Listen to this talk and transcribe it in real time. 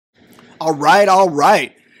All right, all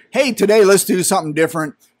right. Hey, today let's do something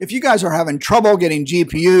different. If you guys are having trouble getting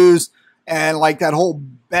GPUs and like that whole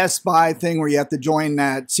Best Buy thing where you have to join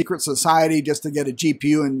that secret society just to get a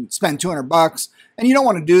GPU and spend 200 bucks, and you don't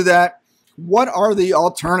want to do that, what are the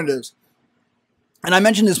alternatives? And I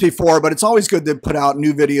mentioned this before, but it's always good to put out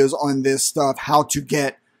new videos on this stuff, how to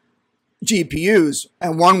get GPUs.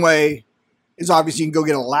 And one way is obviously you can go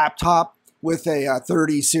get a laptop with a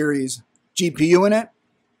 30 series GPU in it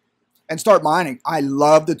and start mining. I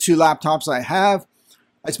love the two laptops I have.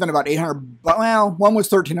 I spent about 800, well, one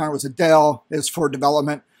was 1300, was a Dell, it's for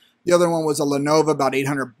development. The other one was a Lenovo, about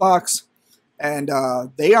 800 bucks. And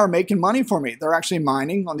they are making money for me. They're actually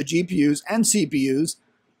mining on the GPUs and CPUs,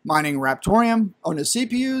 mining Raptorium on the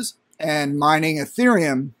CPUs and mining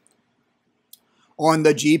Ethereum on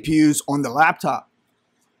the GPUs on the laptop.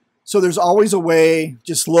 So there's always a way.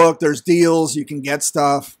 Just look, there's deals, you can get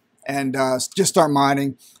stuff and just start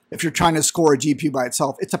mining. If you're trying to score a GPU by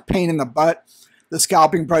itself, it's a pain in the butt. The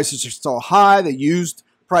scalping prices are still high. The used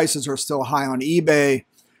prices are still high on eBay.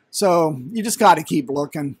 So you just got to keep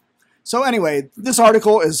looking. So anyway, this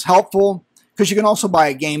article is helpful because you can also buy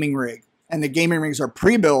a gaming rig. And the gaming rigs are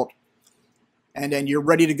pre-built. And then you're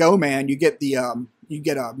ready to go, man. You get the you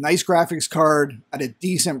get a nice graphics card at a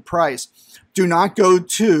decent price. Do not go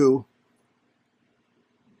to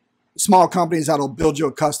small companies that'll build you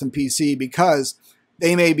a custom PC because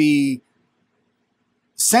they may be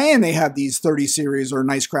saying they have these 30 series or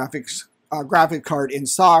nice graphic card in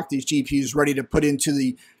stock, these GPUs ready to put into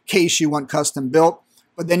the case you want custom built,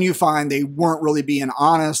 but then you find they weren't really being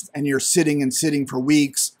honest and you're sitting and sitting for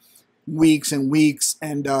weeks and weeks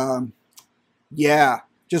and yeah,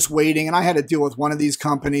 just waiting. And I had to deal with one of these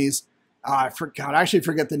companies. I actually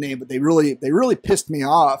forget the name, but they really pissed me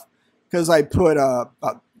off because I put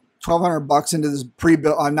about 1,200 bucks into this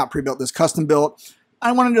pre-built, not pre-built, this custom built.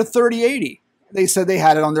 I wanted a 3080. They said they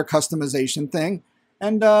had it on their customization thing.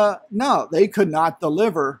 And no, they could not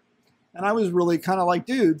deliver. And I was really kind of like,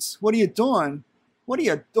 dudes, what are you doing? What are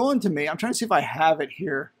you doing to me? I'm trying to see if I have it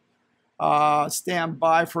here. Stand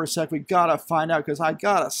by for a sec. We got to find out because I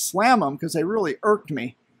got to slam them because they really irked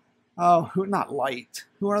me. Oh, not Light.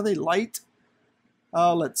 Who are they? Light?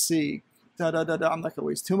 Let's see. I'm not going to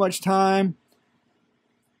waste too much time.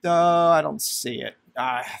 I don't see it.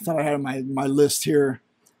 I thought I had my list here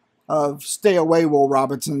of stay away, Will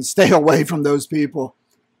Robinson. Stay away from those people.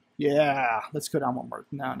 Yeah, let's go down one more.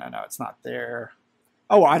 No, it's not there.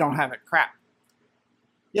 Oh, I don't have it. Crap.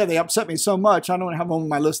 Yeah, they upset me so much. I don't have them on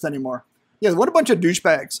my list anymore. Yeah, what a bunch of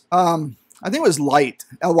douchebags. I think it was Light,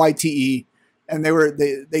 L-Y-T-E, and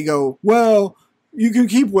they go, well, you can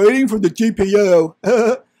keep waiting for the GPU.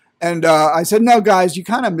 And I said, no, guys, you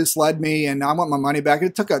kind of misled me, and I want my money back.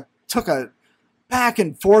 It took a back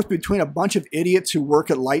and forth between a bunch of idiots who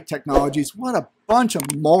work at Light Technologies. What a bunch of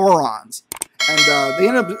morons. And they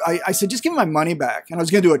ended up, I said, just give me my money back. And I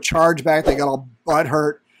was going to do a chargeback. They got all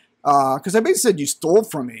butthurt because I basically said, you stole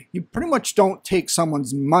from me. You pretty much don't take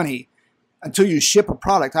someone's money until you ship a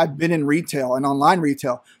product. I've been in retail and online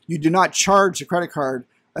retail. You do not charge the credit card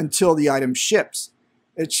until the item ships.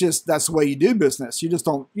 It's just, that's the way you do business. You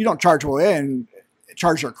don't charge away and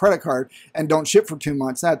charge your credit card and don't ship for 2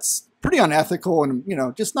 months. That's pretty unethical and,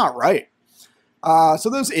 just not right. So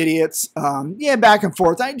those idiots, yeah, back and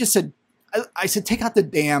forth. I just said, I said, take out the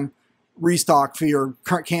damn restock fee or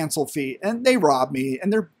cancel fee. And they robbed me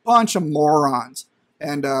and they're a bunch of morons.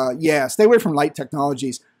 And yeah, stay away from Light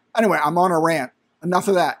Technologies. Anyway, I'm on a rant. Enough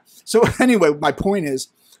of that. So anyway, my point is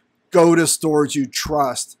go to stores you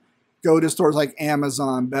trust. Go to stores like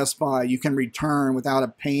Amazon, Best Buy. You can return without a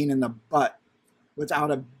pain in the butt, without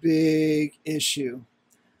a big issue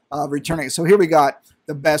of returning. So here we got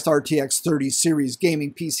the best RTX 30 series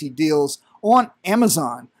gaming PC deals on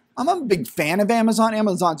Amazon. I'm a big fan of Amazon.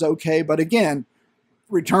 Amazon's okay, but again,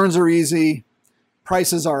 returns are easy.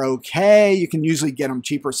 Prices are okay. You can usually get them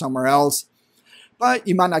cheaper somewhere else, but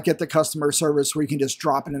you might not get the customer service where you can just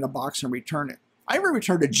drop it in a box and return it. I ever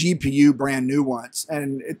returned a GPU brand new once,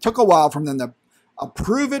 and it took a while for them to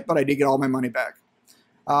approve it, but I did get all my money back.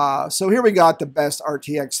 So here we got the best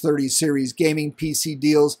RTX 30 series gaming PC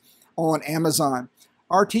deals on Amazon.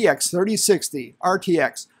 RTX 3060,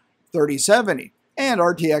 RTX 3070, and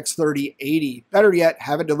RTX 3080. Better yet,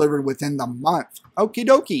 have it delivered within the month. Okie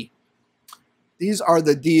dokie. These are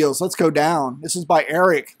the deals. Let's go down. This is by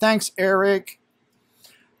Eric. Thanks, Eric.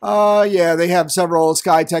 Yeah, they have several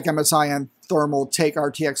Skytech, MSI, and Thermal Take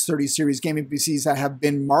RTX 30 series gaming PCs that have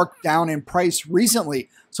been marked down in price recently.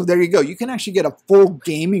 So there you go. You can actually get a full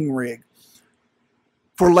gaming rig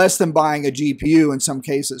for less than buying a GPU in some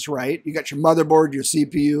cases, right? You got your motherboard, your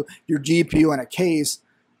CPU, your GPU, and a case.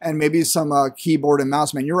 and maybe some keyboard and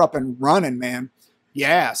mouse, man, you're up and running, man.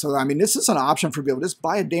 Yeah, so I mean, this is an option for people. Just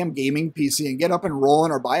buy a damn gaming PC and get up and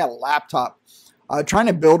rolling, or buy a laptop. Trying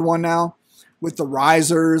to build one now with the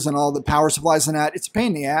risers and all the power supplies and that, it's a pain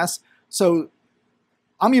in the ass. So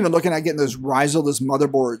I'm even looking at getting those riserless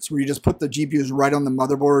motherboards where you just put the GPUs right on the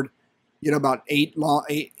motherboard, you know, about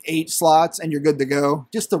eight slots, and you're good to go.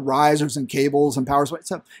 Just the risers and cables and power supplies.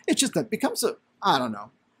 So it just becomes I don't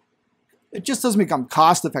know. It just doesn't become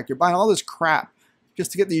cost effective. You're buying all this crap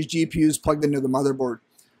just to get these GPUs plugged into the motherboard.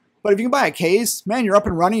 But if you can buy a case, man, you're up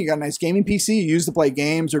and running. You got a nice gaming PC you use to play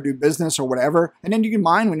games or do business or whatever. And then you can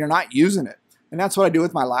mine when you're not using it. And that's what I do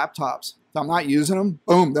with my laptops. If I'm not using them,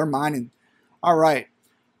 boom, they're mining. All right.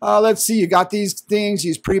 Let's see. You got these things,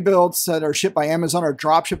 these pre-builts that are shipped by Amazon or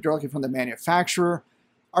drop shipped directly from the manufacturer.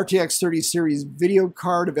 RTX 30 series video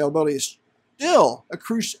card availability is still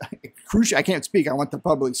I can't speak. I went to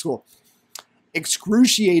public school.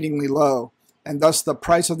 Excruciatingly low. And thus the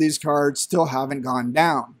price of these cards still haven't gone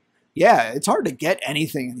down. Yeah, it's hard to get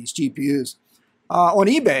anything in these GPUs. On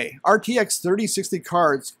eBay, RTX 3060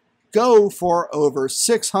 cards go for over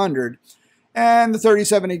 $600, and the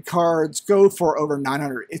 3070 cards go for over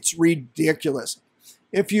 $900. It's ridiculous.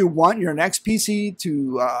 If you want your next PC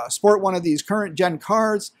to sport one of these current gen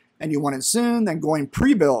cards and you want it soon, then going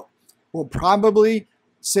pre-built will probably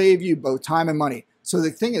save you both time and money. So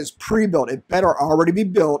the thing is pre-built. It better already be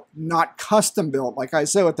built, not custom built, like I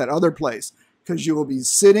said with that other place, because you will be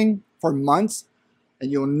sitting for months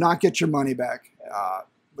and you will not get your money back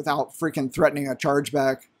without freaking threatening a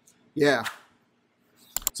chargeback. Yeah.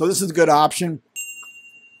 So this is a good option.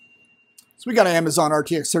 So we got an Amazon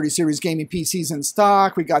RTX 30 series gaming PCs in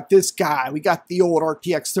stock. We got this guy. We got the old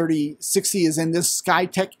RTX 3060 is in this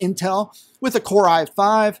Skytech Intel with a Core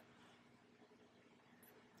i5.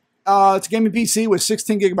 It's a gaming PC with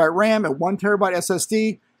 16 gigabyte RAM and 1 terabyte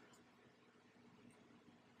SSD.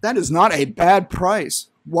 That is not a bad price.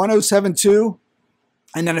 1072.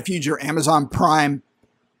 And then if you use your Amazon Prime,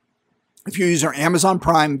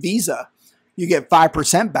 Visa, you get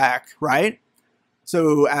 5% back, right?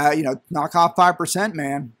 So, knock off 5%,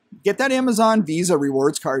 man. Get that Amazon Visa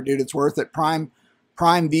rewards card, dude. It's worth it. Prime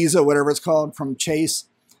Visa, whatever it's called, from Chase.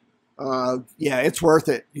 Yeah, it's worth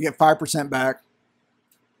it. You get 5% back.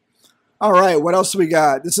 All right, what else do we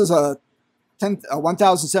got? This is a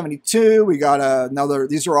 1072. We got another.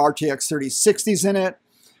 These are RTX 3060s in it.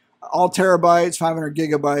 All terabytes, 500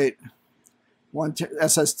 gigabyte, one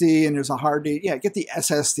SSD, and there's a hard D. Yeah, get the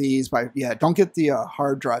SSDs. Don't get the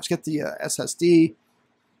hard drives. Get the SSD.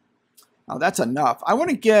 Oh, that's enough. I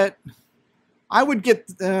would get the 1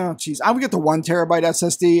 terabyte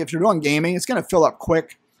SSD. If you're doing gaming, it's going to fill up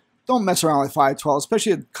quick. Don't mess around with 512,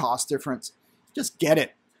 especially the cost difference. Just get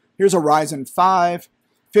it. Here's a Ryzen 5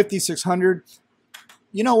 5600.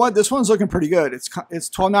 You know what? This one's looking pretty good. It's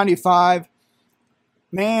 $1295.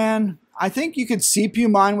 Man, I think you could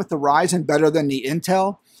CPU mine with the Ryzen better than the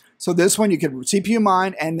Intel. So this one you could CPU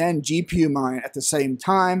mine and then GPU mine at the same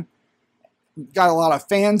time. Got a lot of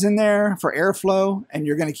fans in there for airflow, and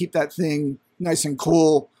you're going to keep that thing nice and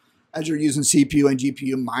cool as you're using CPU and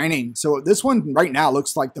GPU mining. So this one right now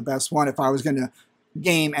looks like the best one if I was going to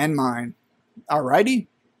game and mine. Alrighty.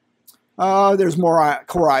 There's more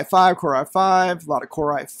Core i5, a lot of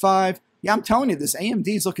Core i5. Yeah, I'm telling you, this AMD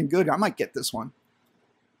is looking good. I might get this one.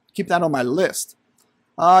 Keep that on my list.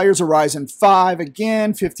 Here's a Ryzen 5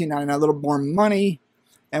 again, $15.99, a little more money.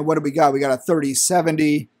 And what do we got? We got a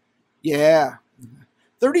 3070. Yeah,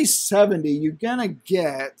 3070, you're going to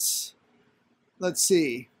get, let's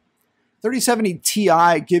see, 3070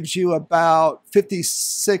 Ti gives you about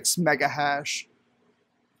 56 mega hash.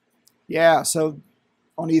 Yeah, so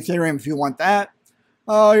on Ethereum if you want that.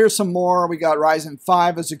 Here's some more. We got Ryzen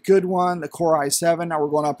 5 is a good one. The Core i7. Now we're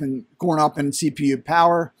going up in CPU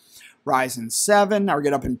power. Ryzen 7. Now we're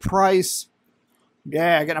getting up in price.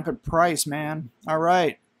 Yeah, getting up in price, man. All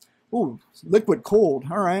right. Ooh, liquid cooled.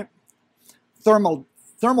 All right. Thermal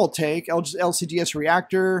take LCGS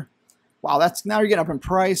reactor. Wow, now you're getting up in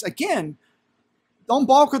price. Again, don't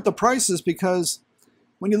balk with the prices, because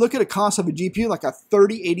when you look at a cost of a GPU like a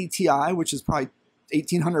 3080 Ti, which is probably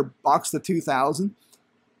 $1,800 to $2,000,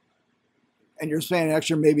 and you're spending an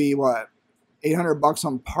extra maybe what, $800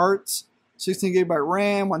 on parts, 16 gigabyte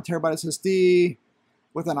RAM, 1 terabyte SSD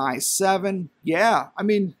with an i7. Yeah, I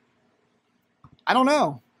mean, I don't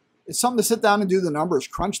know. It's something to sit down and do the numbers,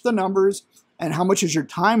 crunch the numbers, and how much is your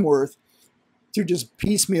time worth to just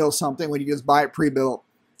piecemeal something when you just buy it pre-built.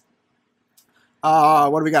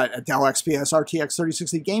 What do we got? A Dell XPS RTX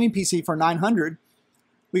 3060 gaming PC for $900.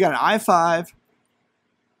 We got an i5.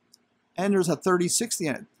 And there's a 3060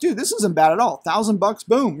 in it. Dude, this isn't bad at all. $1,000,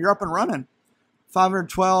 boom, you're up and running.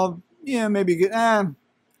 512, yeah, maybe good. I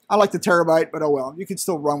like the terabyte, but oh well. You can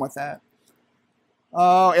still run with that.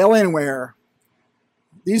 Alienware.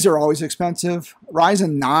 These are always expensive.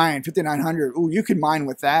 Ryzen 9, 5900. Ooh, you can mine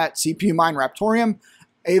with that. CPU mine Raptorium,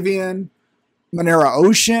 Avian, Monera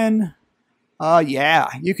Ocean. Yeah,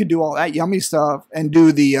 you could do all that yummy stuff and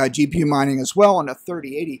do the GPU mining as well on a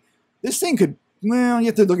 3080. This thing could, well, you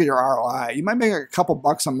have to look at your ROI. You might make a couple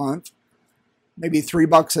bucks a month, maybe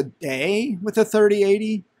 $3 a day with a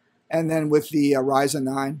 3080, and then with the Ryzen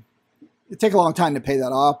 9. It'd take a long time to pay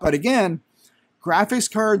that off. But again, graphics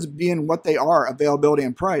cards being what they are, availability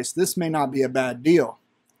and price, this may not be a bad deal.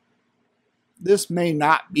 This may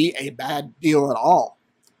not be a bad deal at all.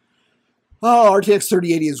 Oh, RTX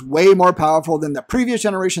 3080 is way more powerful than the previous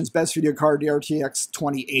generation's best video card, the RTX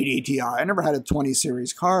 2080 Ti. I never had a 20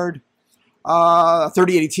 series card.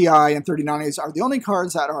 3080 Ti and 3090s are the only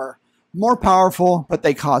cards that are more powerful, but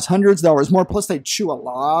they cost hundreds of dollars more. Plus, they chew a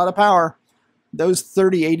lot of power. Those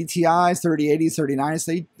 3080 Ti's, 3080s,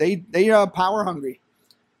 3090s, they are power hungry.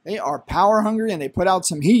 They are power hungry, and they put out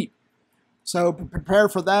some heat. So prepare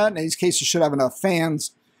for that. In these cases, should have enough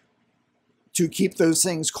fans to keep those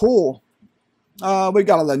things cool. We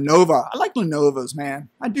got a Lenovo. I like Lenovo's, man.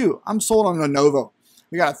 I do. I'm sold on Lenovo.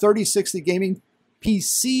 We got a 3060 gaming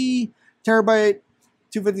PC, terabyte,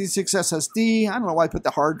 256 SSD. I don't know why I put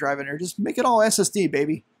the hard drive in there. Just make it all SSD,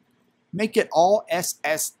 baby. Make it all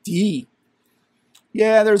SSD.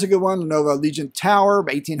 Yeah, there's a good one. Lenovo Legion Tower,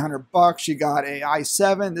 $1,800. You got a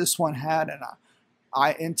i7. This one had an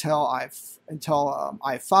Intel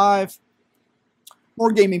i5.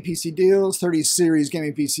 More gaming PC deals, 30 series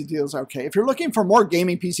gaming PC deals. Okay, if you're looking for more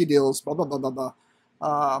gaming PC deals, blah, blah, blah, blah,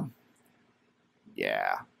 blah.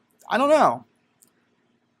 Yeah, I don't know.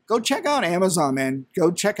 Go check out Amazon, man. Go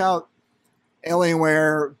check out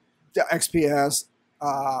Alienware, XPS.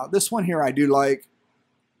 This one here I do like.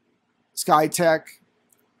 Skytech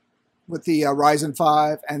with the Ryzen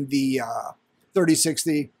 5 and the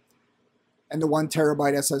 3060 and the 1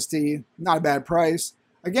 terabyte SSD. Not a bad price.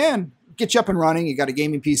 Again, get you up and running. You got a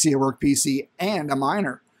gaming PC, a work PC, and a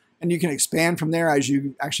miner. And you can expand from there as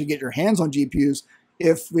you actually get your hands on GPUs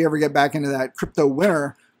if we ever get back into that crypto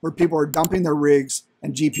winter where people are dumping their rigs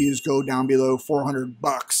and GPUs go down below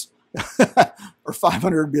 $400 or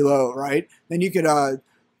 500 below, right? Then you could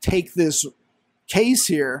take this case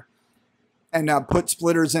here and put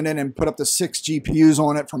splitters in it and put up to 6 GPUs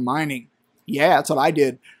on it for mining. Yeah, that's what I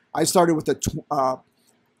did. I started with an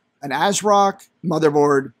ASRock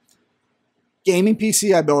motherboard gaming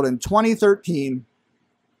PC I built in 2013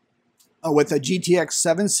 with a GTX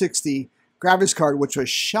 760 graphics card, which was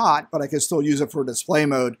shot, but I could still use it for display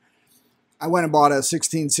mode. I went and bought a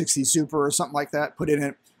 1660 Super or something like that, put it in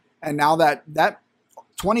it, and now that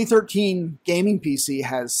 2013 gaming PC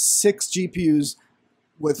has 6 GPUs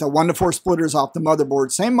with a 1 to 4 splitters off the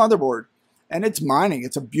motherboard, same motherboard, and it's mining.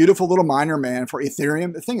 It's a beautiful little miner, man, for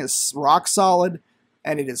Ethereum. The thing is rock solid,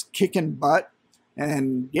 and it is kicking butt.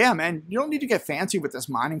 And yeah, man, you don't need to get fancy with this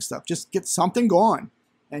mining stuff. Just get something going,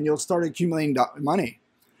 and you'll start accumulating money.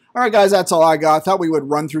 All right, guys, that's all I got. I thought we would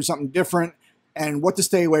run through something different and what to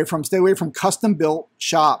stay away from. Stay away from custom-built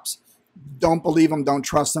shops. Don't believe them. Don't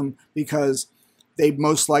trust them because they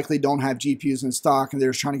most likely don't have GPUs in stock, and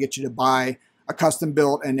they're just trying to get you to buy a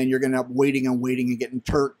custom-built, and then you're going to end up waiting and waiting and getting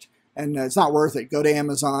turked. And it's not worth it. Go to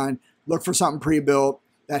Amazon, look for something pre-built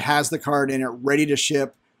that has the card in it, ready to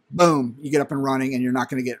ship. Boom, you get up and running, and you're not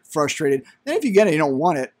going to get frustrated. And if you get it, you don't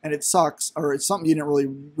want it, and it sucks, or it's something you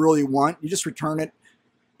didn't really want, you just return it.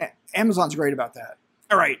 Amazon's great about that.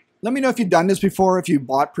 All right, let me know if you've done this before, if you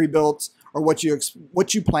bought pre-builts, or what you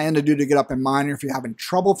plan to do to get up and mine, or if you're having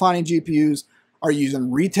trouble finding GPUs. Are you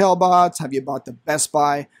using retail bots? Have you bought the Best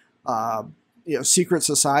Buy, Secret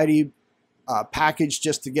Society package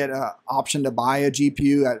just to get an option to buy a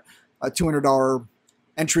GPU at a $200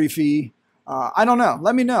 entry fee? I don't know.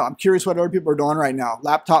 Let me know. I'm curious what other people are doing right now.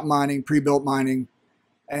 Laptop mining, pre-built mining,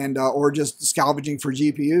 and or just salvaging for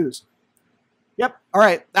GPUs. Yep. All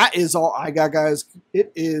right. That is all I got, guys.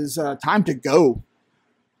 It is time to go.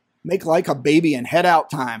 Make like a baby and head out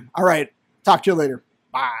time. All right. Talk to you later.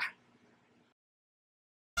 Bye.